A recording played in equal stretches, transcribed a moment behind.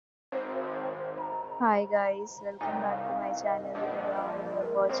Hi guys, welcome back to my channel and now you are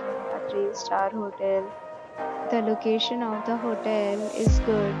watching a 3-star hotel. The location of the hotel is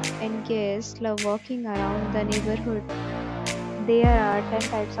good and guests love walking around the neighborhood. There are 10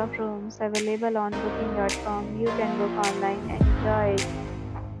 types of rooms available on booking.com. You can book online and enjoy it.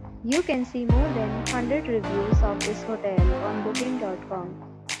 You can see more than 100 reviews of this hotel on booking.com.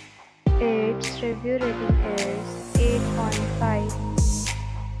 Its review rating is 8.5,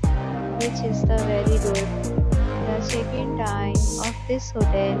 which is the very good. The check-in time of this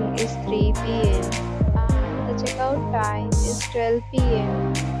hotel is 3 p.m. and the checkout time is 12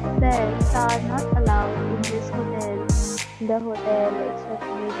 p.m. Pets are not allowed in this hotel. The hotel accepts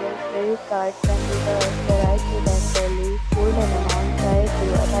major credit cards and reserves the right to temporarily hold an amount prior to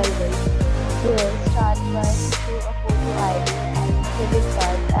arrival. Guests are required to show a photo ID and credit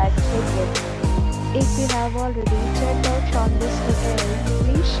card at check-in. If you have already checked out from this hotel,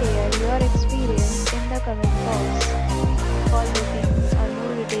 please share your experience in the comment box. For bookings or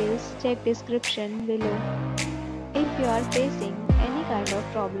more details, check description below. If you are facing any kind of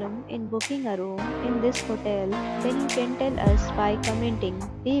problem in booking a room in this hotel, then you can tell us by commenting.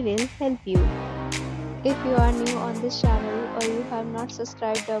 We will help you. If you are new on this channel or you have not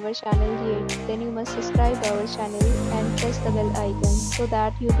subscribed our channel yet, then you must subscribe our channel and press the bell icon so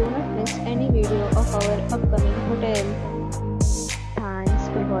that you do not miss any video of our upcoming hotel. Thanks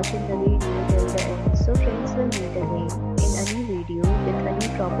for watching the video till the end. So friends, will meet again in a new video with a new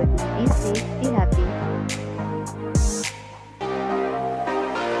property. Be safe, be happy.